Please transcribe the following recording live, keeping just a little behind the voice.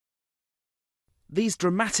These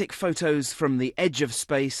dramatic photos from the edge of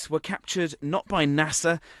space were captured not by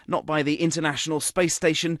NASA, not by the International Space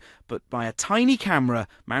Station, but by a tiny camera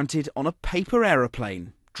mounted on a paper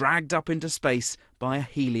aeroplane, dragged up into space by a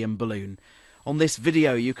helium balloon. On this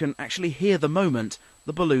video you can actually hear the moment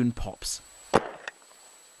the balloon pops.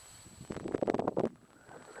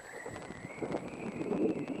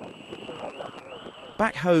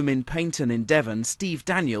 Back home in Paignton in Devon, Steve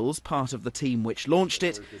Daniels, part of the team which launched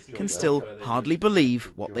it, can still hardly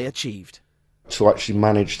believe what they achieved. To actually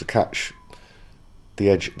manage to catch the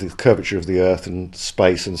edge, the curvature of the Earth and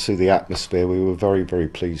space and see the atmosphere, we were very, very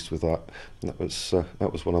pleased with that. And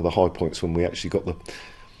that was one of the high points when we actually got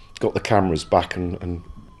the cameras back and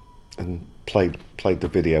played the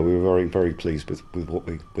video. We were very, very pleased with what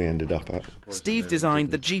we ended up at. Steve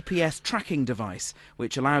designed the GPS tracking device,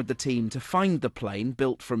 which allowed the team to find the plane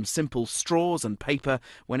built from simple straws and paper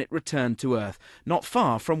when it returned to Earth, not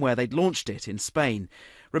far from where they'd launched it in Spain.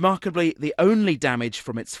 Remarkably, the only damage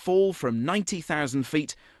from its fall from 90,000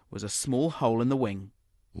 feet was a small hole in the wing.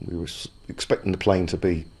 We were expecting the plane to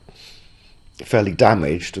be fairly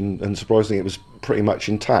damaged, and surprisingly it was pretty much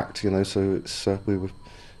intact, so it's we were,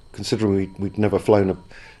 considering we'd never flown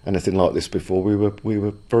anything like this before, we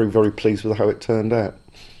were very, very pleased with how it turned out.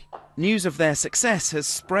 News of their success has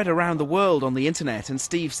spread around the world on the internet, and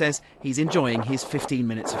Steve says he's enjoying his 15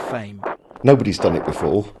 minutes of fame. Nobody's done it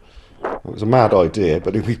before. It was a mad idea,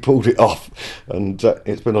 but we pulled it off, and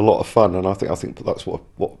it's been a lot of fun. And I think that's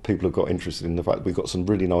what people have got interested in, the fact that we've got some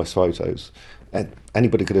really nice photos. And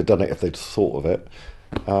anybody could have done it if they'd thought of it.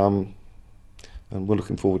 And we're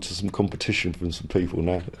looking forward to some competition from some people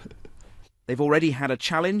now. They've already had a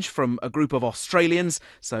challenge from a group of Australians,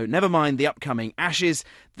 so never mind the upcoming Ashes.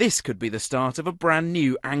 This could be the start of a brand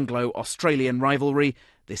new Anglo-Australian rivalry,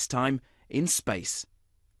 this time in space.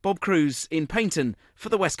 Bob Cruz in Paignton for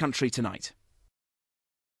the Westcountry Tonight.